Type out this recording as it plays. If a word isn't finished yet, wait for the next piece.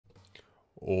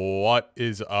What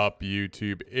is up,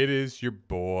 YouTube? It is your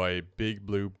boy, Big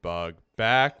Blue Bug,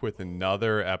 back with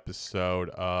another episode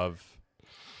of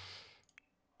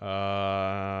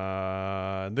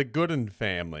The Gooden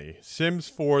Family. Sims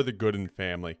 4 The Gooden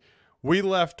Family. We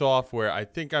left off where I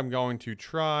think I'm going to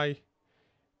try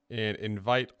and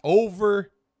invite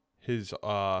over his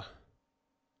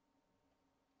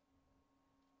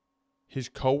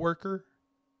coworker.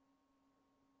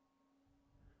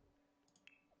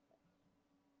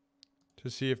 To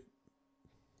see if...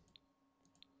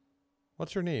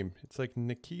 What's her name? It's like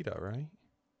Nikita, right?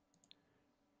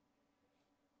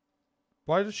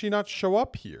 Why does she not show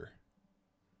up here?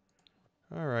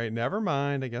 Alright, never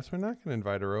mind. I guess we're not going to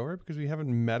invite her over because we haven't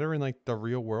met her in like the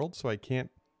real world, so I can't...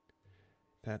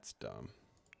 That's dumb.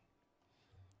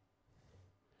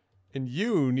 And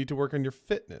you need to work on your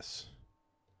fitness.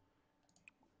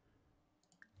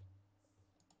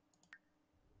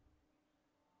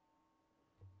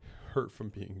 Hurt from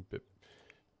being bit.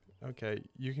 Okay,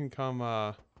 you can come,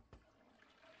 well,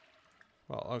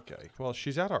 okay. Well,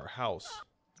 she's at our house.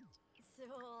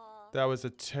 That was a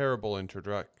terrible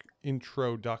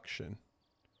introduction.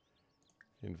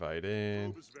 Invite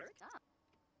in.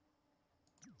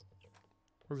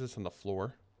 Where's this on the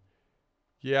floor?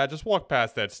 Yeah, just walk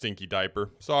past that stinky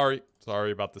diaper. Sorry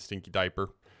about the stinky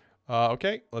diaper.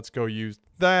 Okay, let's go use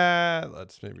that.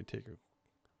 Let's maybe take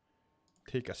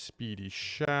a speedy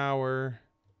shower.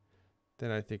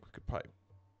 Then I think we could probably...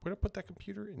 Where'd I put that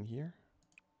computer? In here?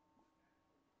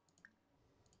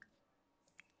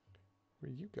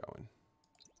 Where are you going?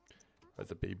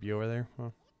 There's a baby over there.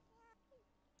 Huh.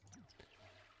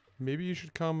 Maybe you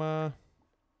should come,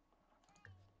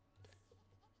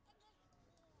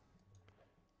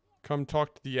 come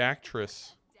talk to the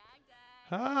actress.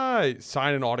 Hi!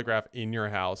 Sign an autograph in your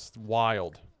house.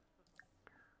 Wild.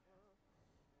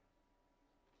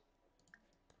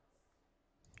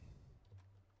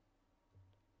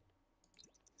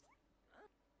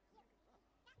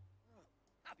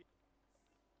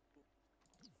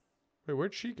 Wait,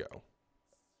 where'd she go?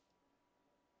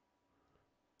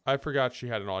 I forgot she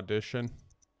had an audition.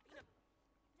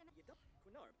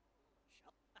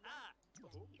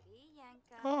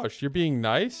 Oh, you're being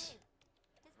nice?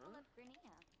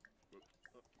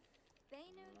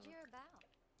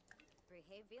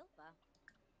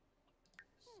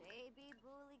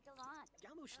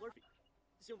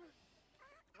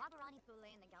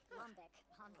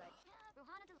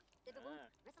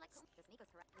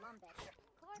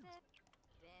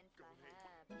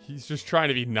 He's just trying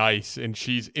to be nice, and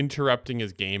she's interrupting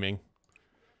his gaming.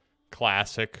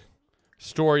 Classic.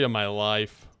 Story of my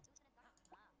life.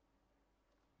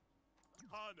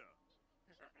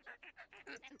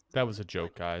 That was a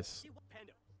joke, guys.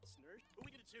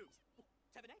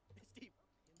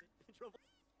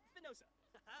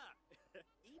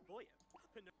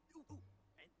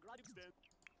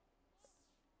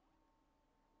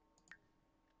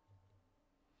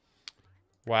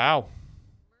 Wow.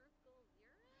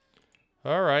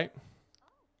 All right.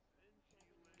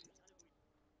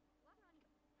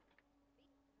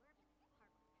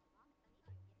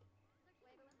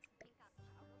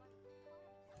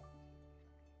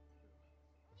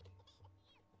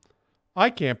 I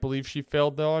can't believe she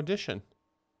failed the audition.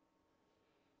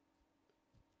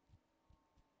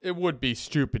 It would be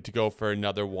stupid to go for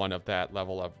another one of that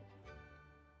level of...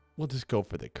 We'll just go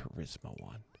for the charisma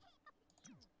one.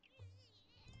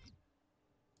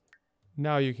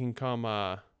 Now you can come,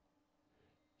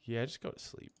 yeah, just go to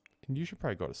sleep. And you should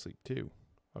probably go to sleep, too.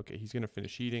 Okay, he's gonna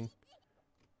finish eating.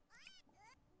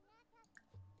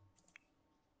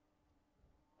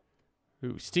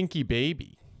 Ooh, stinky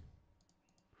baby.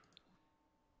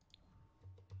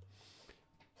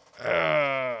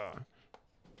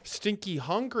 Stinky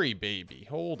hungry baby.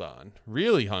 Hold on.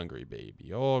 Really hungry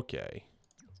baby. Okay.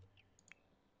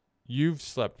 You've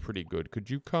slept pretty good.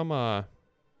 Could you come,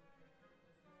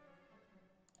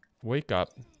 wake up.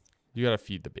 You gotta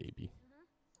feed the baby.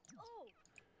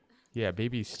 Yeah,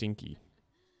 baby's stinky.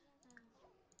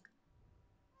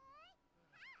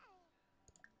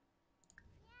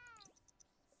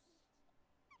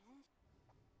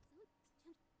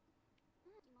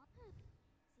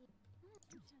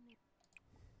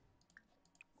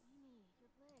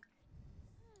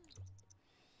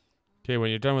 Okay,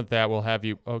 when you're done with that, we'll have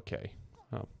you... Okay.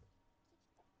 Oh.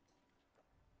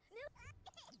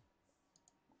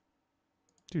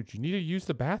 Dude, you need to use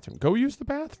the bathroom. Go use the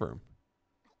bathroom.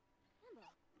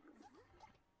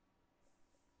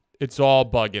 It's all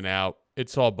bugging out.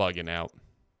 It's all bugging out.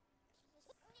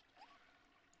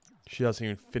 She doesn't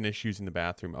even finish using the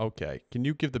bathroom. Okay. Can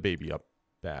you give the baby a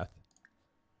bath?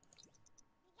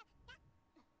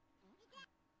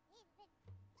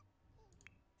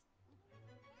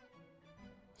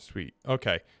 Sweet.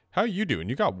 Okay. How you doing?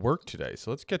 You got work today,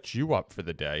 so let's get you up for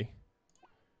the day.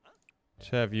 Let's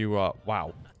have you,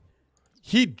 wow.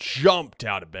 He jumped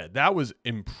out of bed. That was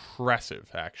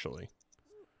impressive, actually.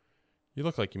 You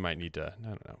look like you might need to, I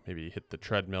don't know, maybe hit the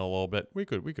treadmill a little bit. We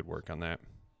could work on that.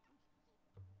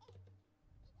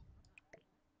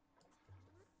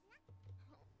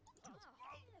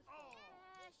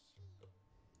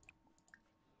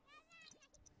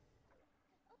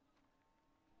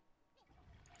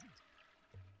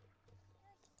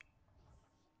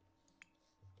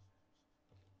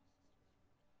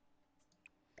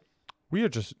 We are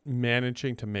just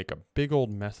managing to make a big old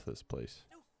mess of this place.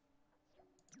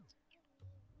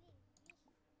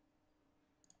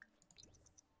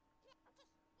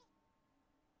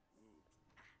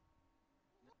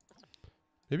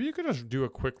 Maybe you could just do a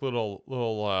quick little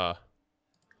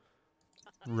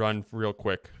run real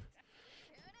quick.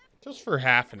 Just for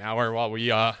half an hour while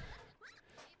we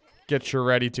get you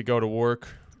ready to go to work.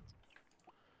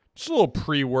 Just a little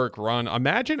pre-work run.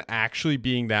 Imagine actually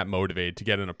being that motivated to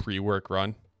get in a pre-work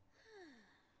run.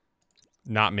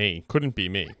 Not me. Couldn't be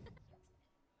me.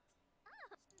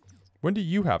 When do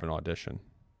you have an audition?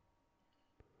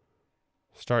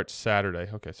 Starts Saturday.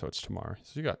 Okay, so it's tomorrow.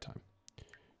 So you got time.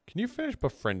 Can you finish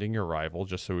befriending your rival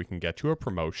just so we can get you a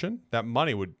promotion? That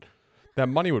money would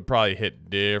probably hit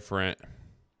different.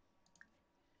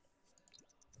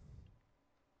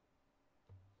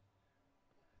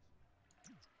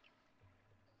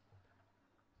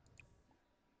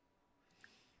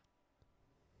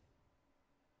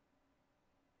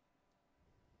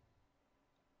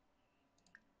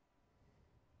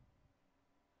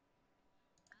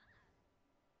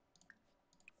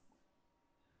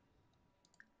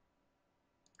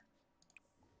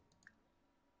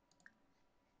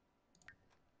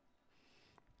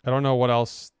 I don't know what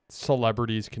else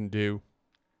celebrities can do.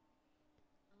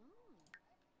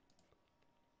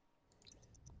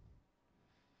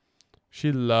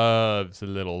 She loves a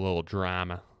little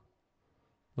drama.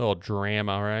 Little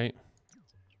drama, right?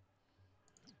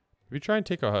 If you try and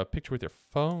take a picture with your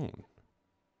phone.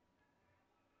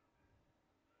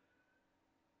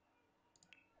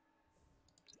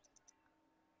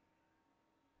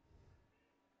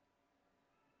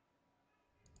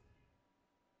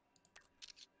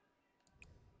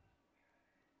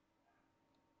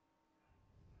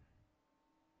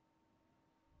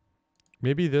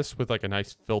 Maybe this with like a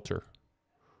nice filter.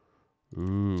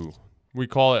 Ooh. We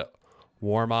call it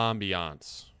warm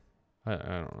ambiance. I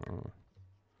don't know.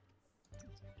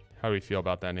 How do we feel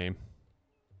about that name?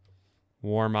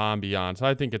 Warm ambiance.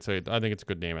 I think it's a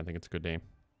good name. I think it's a good name.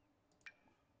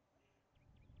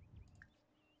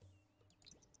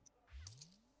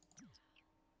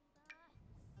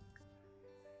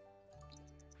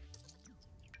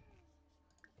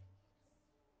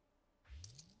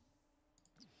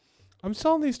 I'm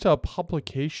selling these to a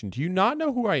publication. Do you not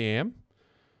know who I am?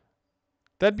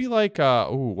 That'd be like,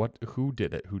 who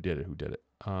did it?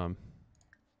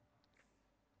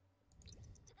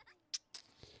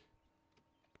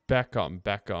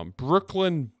 Beckham.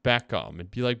 Brooklyn Beckham. It'd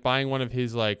be like buying one of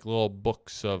his, like, little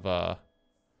books of,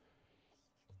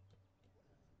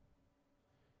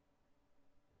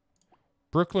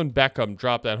 Brooklyn Beckham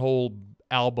dropped that whole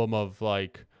album of,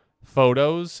 like,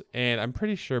 photos, and I'm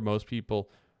pretty sure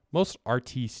most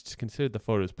artists consider the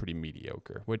photos pretty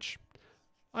mediocre, which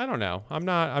I don't know. I'm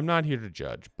not here to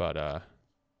judge, but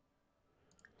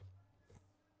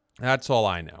that's all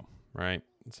I know, right?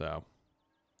 So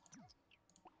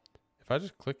if I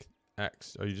just click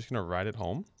X, are you just gonna ride it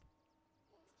home?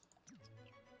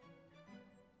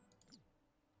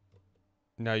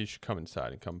 Now you should come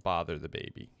inside and come bother the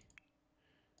baby.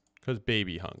 'Cause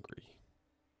baby hungry.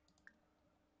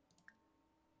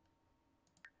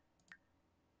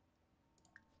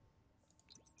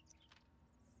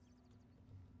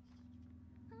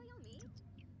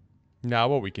 Now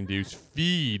what we can do is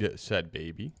feed said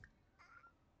baby.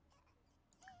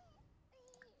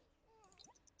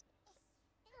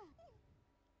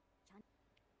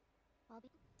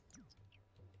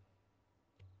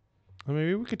 Or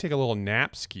maybe we could take a little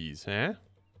nap skis, huh?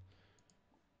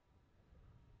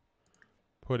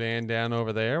 Put Ann down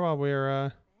over there while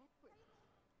we're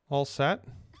all set.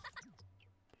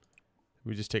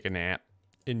 We just take a nap.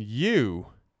 And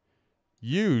you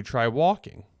try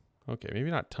walking. Okay, maybe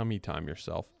not tummy time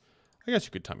yourself. I guess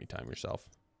you could tummy time yourself.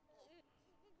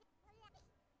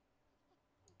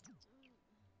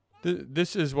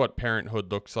 This is what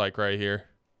parenthood looks like right here.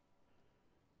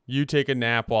 You take a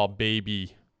nap while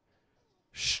baby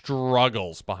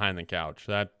struggles behind the couch.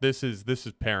 This is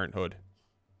parenthood.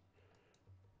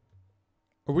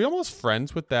 Are we almost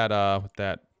friends with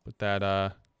that with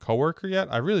that coworker yet?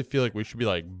 I really feel like we should be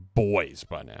like boys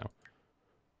by now.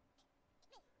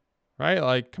 Right?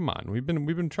 Like, come on. We've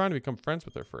been trying to become friends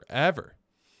with her forever.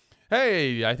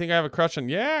 Hey, I think I have a crush on...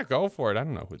 Yeah, go for it. I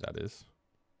don't know who that is.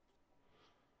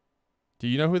 Do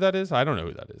you know who that is? I don't know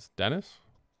who that is. Dennis?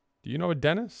 Do you know a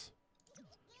Dennis?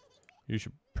 You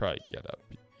should probably get up.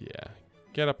 Yeah.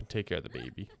 Get up and take care of the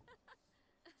baby.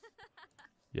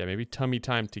 Yeah, maybe tummy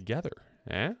time together.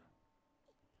 Eh?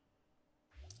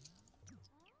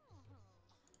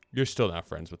 You're still not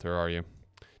friends with her, are you?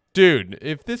 Dude,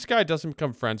 if this guy doesn't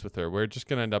become friends with her, we're just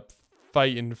going to end up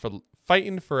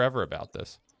fighting forever about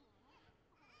this.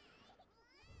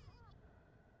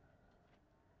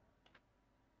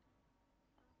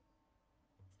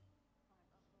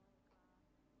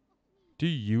 Do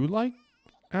you like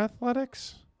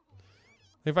athletics?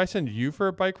 If I send you for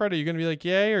a bike ride, are you going to be like,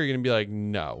 yay? Or are you going to be like,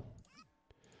 no?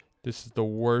 This is the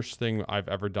worst thing I've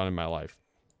ever done in my life.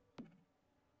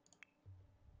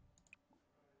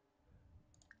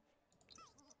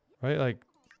 Right? Like,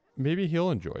 maybe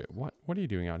he'll enjoy it. What are you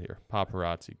doing out here?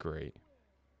 Paparazzi, great.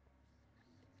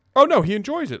 Oh, no, he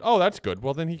enjoys it. Oh, that's good.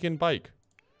 Well, then he can bike.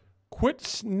 Quit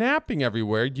snapping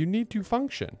everywhere. You need to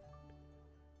function.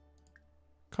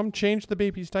 Come change the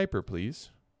baby's diaper,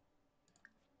 please.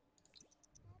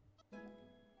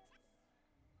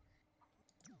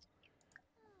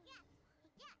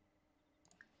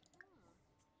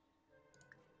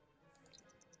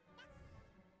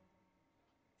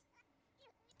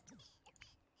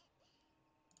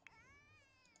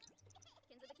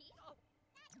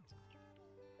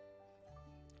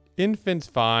 Infant's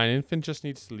fine. Infant just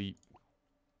needs sleep.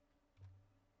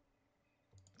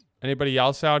 Anybody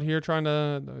else out here trying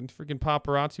to freaking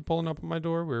paparazzi pulling up at my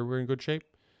door? We're in good shape.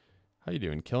 How you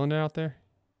doing? Killing it out there?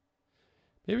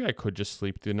 Maybe I could just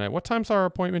sleep through the night. What time's our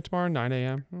appointment tomorrow? 9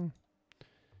 a.m.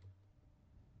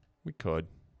 We could.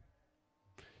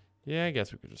 Yeah, I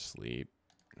guess we could just sleep.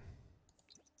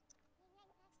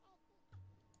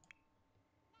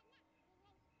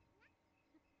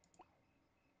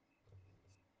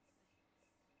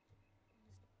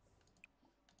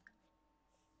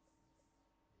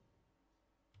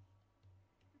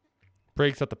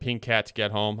 Breaks up the pink cat to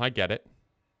get home. I get it.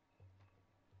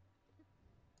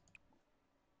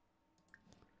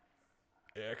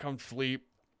 Yeah, come sleep.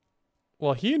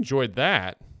 Well, he enjoyed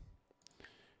that.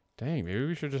 Dang, maybe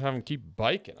we should just have him keep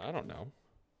biking. I don't know.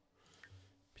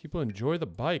 People enjoy the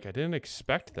bike. I didn't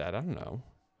expect that. I don't know.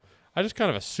 I just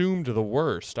kind of assumed the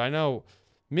worst. I know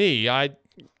me, I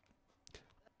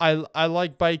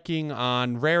like biking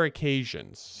on rare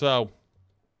occasions. So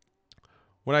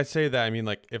when I say that, I mean,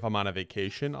 like, if I'm on a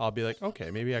vacation, I'll be like, okay,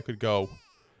 maybe I could go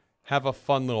have a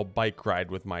fun little bike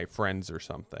ride with my friends or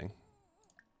something.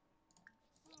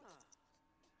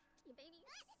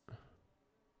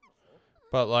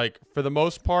 But, like, for the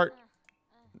most part,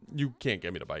 you can't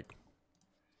get me to bike.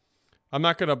 I'm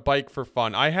not going to bike for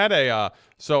fun. I had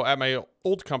so at my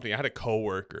old company, I had a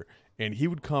coworker, and he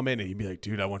would come in and he'd be like,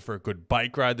 dude, I went for a good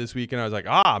bike ride this week. And I was like,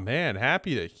 ah, man,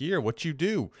 happy to hear what you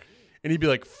do. And he'd be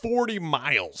like, 40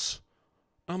 miles.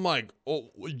 I'm like, oh,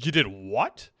 you did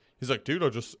what? He's like, dude, I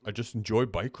just enjoy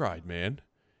bike ride, man.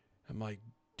 I'm like,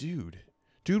 dude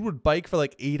would bike for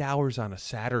like 8 hours on a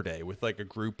Saturday with like a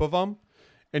group of them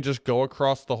and just go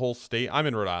across the whole state. I'm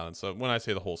in Rhode Island, so when I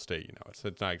say the whole state, you know, it's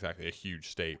not exactly a huge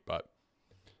state, but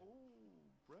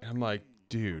I'm like,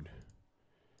 dude,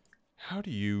 how do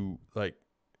you, like,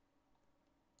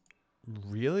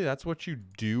 really? That's what you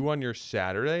do on your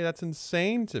Saturday? That's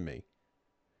insane to me.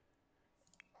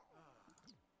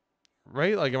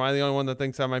 Right? Like, am I the only one that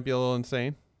thinks that might be a little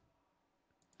insane?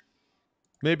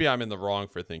 Maybe I'm in the wrong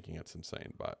for thinking it's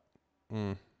insane, but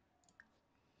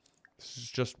this is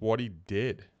just what he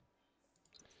did.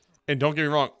 And don't get me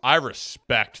wrong, I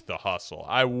respect the hustle.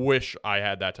 I wish I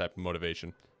had that type of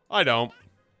motivation. I don't.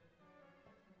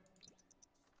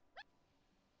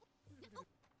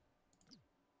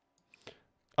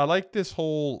 I like this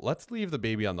whole, let's leave the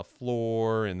baby on the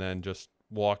floor and then just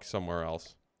walk somewhere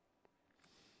else.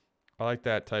 I like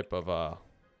that type of,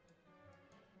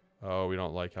 oh, we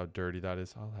don't like how dirty that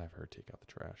is. I'll have her take out the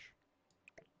trash.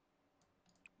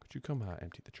 Could you come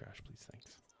empty the trash, please? Thanks.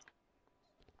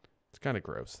 It's kind of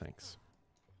gross, thanks.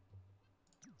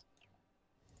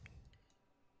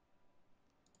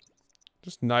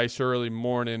 Just nice early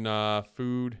morning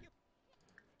food.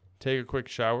 Take a quick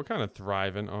shower. We're kind of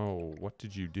thriving. Oh, what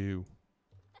did you do?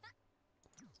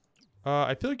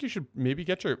 I feel like you should maybe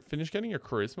finish getting your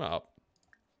charisma up.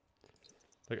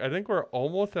 Like, I think we're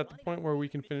almost at the point where we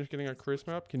can finish getting our charisma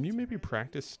up. Can you maybe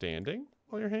practice standing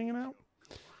while you're hanging out?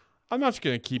 I'm not just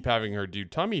going to keep having her do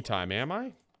tummy time, am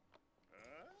I?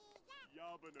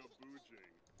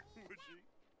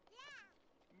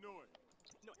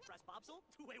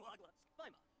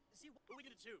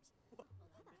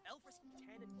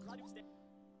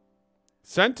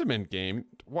 Sentiment gained.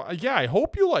 Well, yeah, I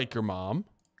hope you like your mom.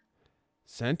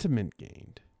 Sentiment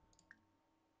gained.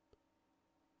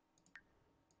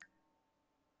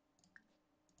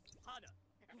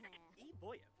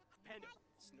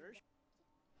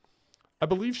 I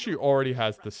believe she already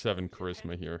has the 7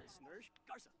 charisma here.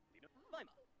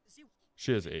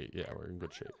 She has 8. Yeah, we're in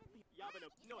good shape.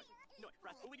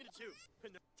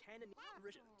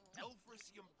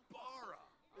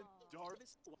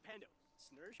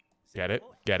 Get it?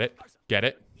 Get it? Get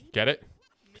it? Get it?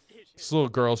 This little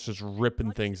girl's just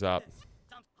ripping things up.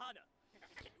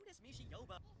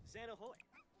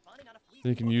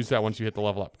 You can use that once you hit the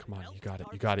level up. Come on, you got it.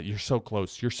 You got it. You're so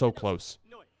close. You're so close.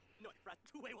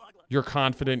 You're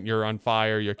confident. You're on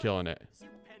fire. You're killing it.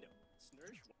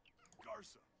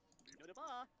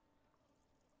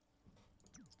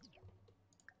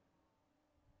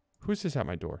 Who's this at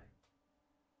my door?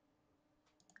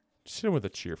 Just hit him with a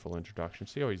cheerful introduction.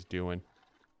 See how he's doing.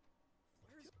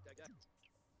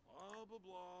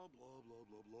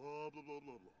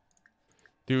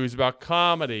 Dude, it's about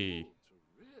comedy.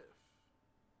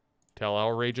 Tell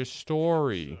outrageous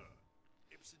story.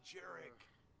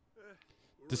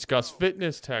 Discuss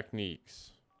fitness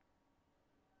techniques.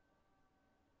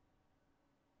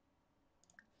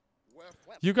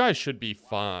 You guys should be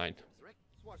fine.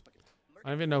 I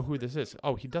don't even know who this is.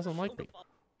 Oh, he doesn't like me.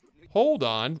 Hold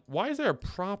on. Why is there a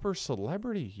proper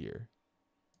celebrity here?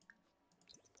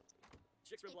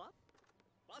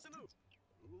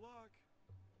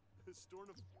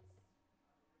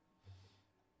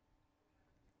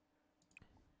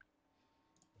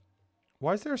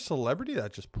 Why is there a celebrity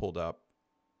that just pulled up?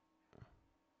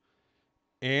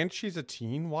 And she's a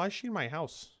teen? Why is she in my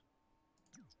house?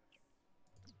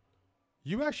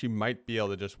 You actually might be able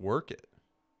to just work it.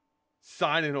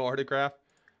 Sign an autograph.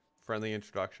 Friendly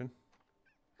introduction.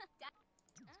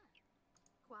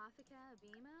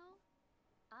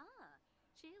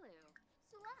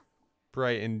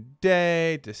 Bright and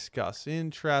day. Discuss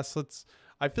interests.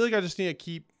 I feel like I just need to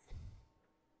keep...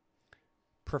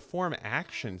 Perform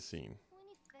action scene.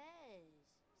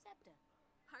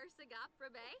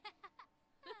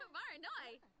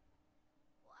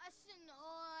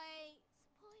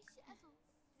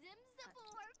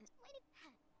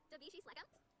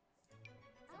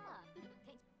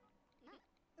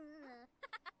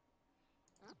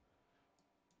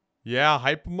 Yeah,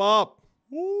 hype him up.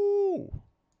 Woo!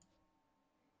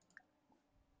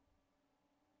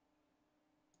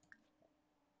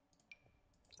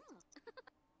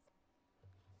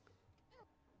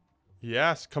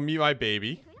 Yes, come meet my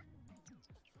baby.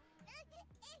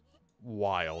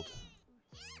 Wild.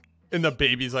 And the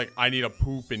baby's like, I need to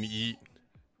poop and eat.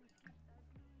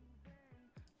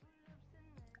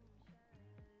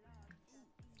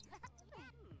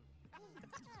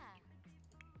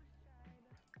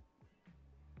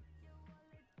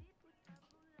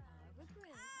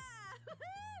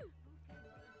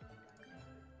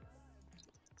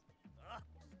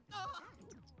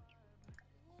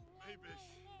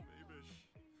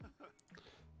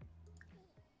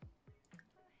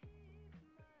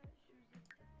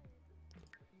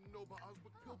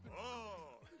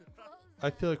 I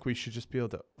feel like we should just be able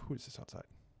to... Who is this outside?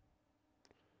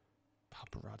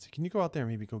 Paparazzi. Can you go out there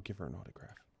and maybe go give her an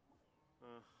autograph?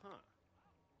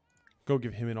 Go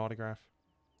give him an autograph.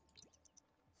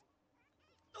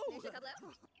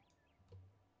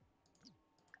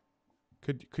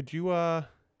 Could you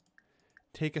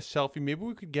take a selfie? Maybe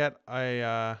we could get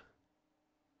a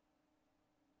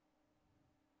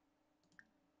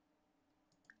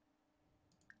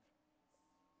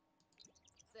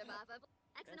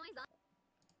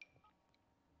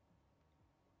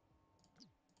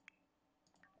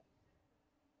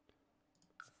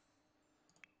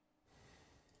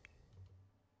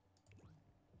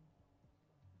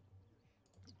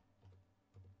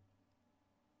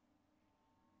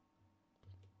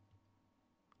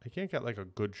I can't get like a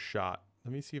good shot.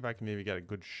 Let me see if I can maybe get a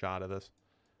good shot of this.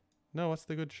 No, what's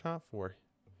the good shot for?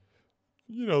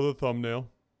 You know, the thumbnail.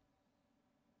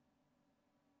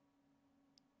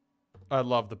 I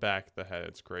love the back of the head.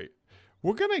 It's great.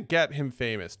 We're going to get him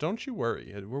famous. Don't you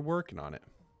worry. We're working on it.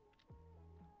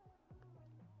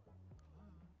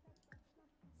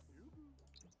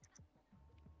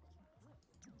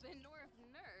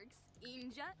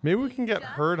 Maybe we can get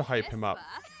her to hype him up.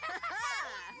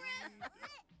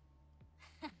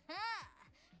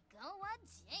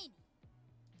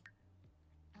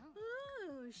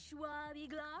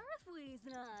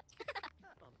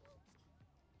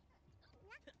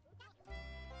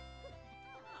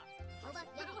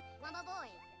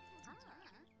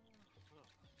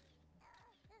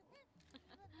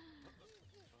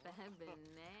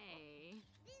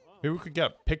 Maybe we could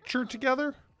get a picture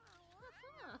together?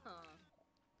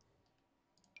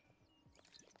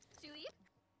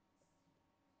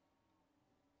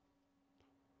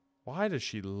 Why does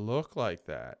she look like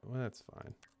that? Well, that's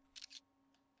fine.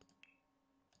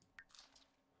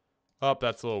 Oh,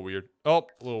 that's a little weird. Oh,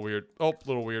 a little weird. Oh, a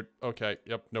little weird. Okay.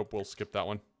 Yep. Nope. We'll skip that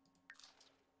one.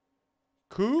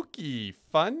 Kooky.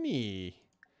 Funny.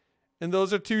 And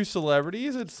those are two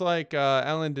celebrities. It's like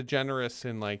Ellen DeGeneres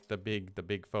in like the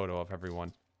big photo of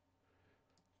everyone.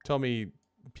 Tell me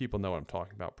people know what I'm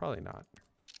talking about. Probably not.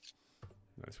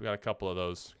 Nice. We got a couple of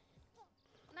those.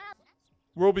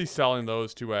 We'll be selling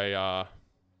those to a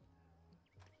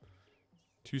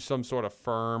to some sort of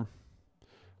firm.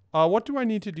 What do I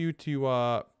need to do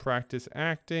to practice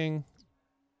acting?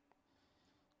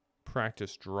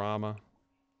 Practice drama.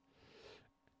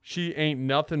 She ain't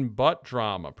nothing but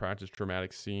drama. Practice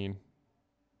dramatic scene.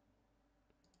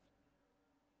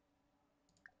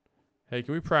 Hey,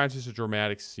 can we practice a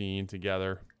dramatic scene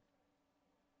together?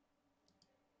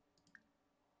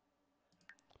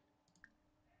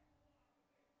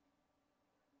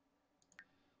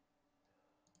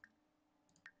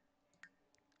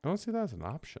 I don't see that as an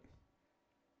option.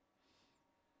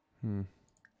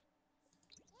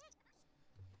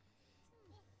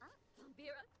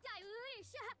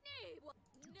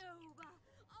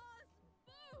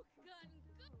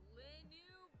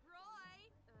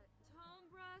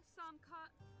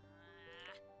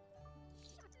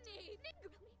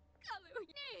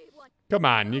 Come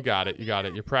on, you got it. You got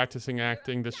it. You're practicing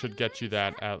acting. This should get you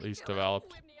that at least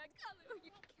developed.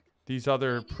 These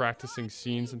other practicing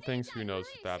scenes and things, who knows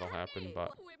if that'll happen,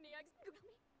 but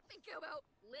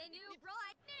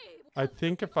I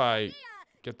think if I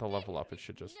get the level up, it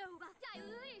should just,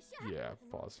 yeah,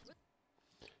 pause.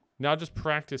 Now just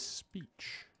practice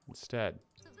speech instead.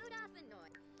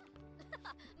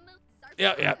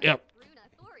 Yep.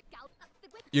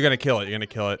 You're gonna kill it. You're gonna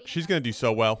kill it. She's gonna do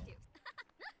so well.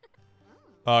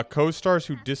 Co-stars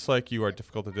who dislike you are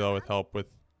difficult to deal with. Help with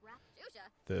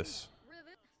this.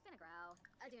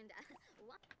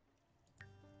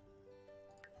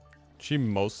 She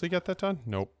mostly get that done?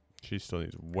 Nope. She still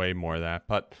needs way more of that,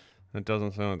 but it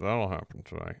doesn't sound like that'll happen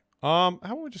today. How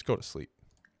about we just go to sleep?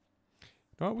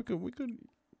 No, we could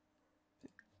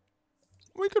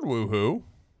woohoo.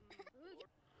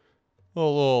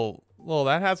 Little,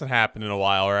 that hasn't happened in a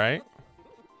while, right?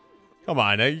 Come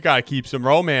on, you gotta keep some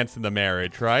romance in the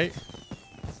marriage, right?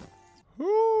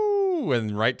 Ooh,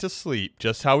 and right to sleep,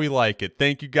 just how we like it.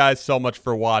 Thank you guys so much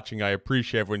for watching. I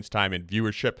appreciate everyone's time and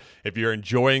viewership. If you're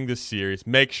enjoying this series,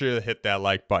 make sure to hit that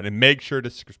like button and make sure to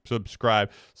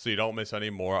subscribe so you don't miss any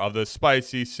more of the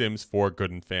spicy Sims 4 Good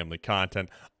and Family content.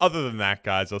 Other than that,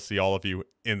 guys, I'll see all of you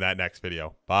in that next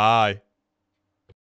video. Bye.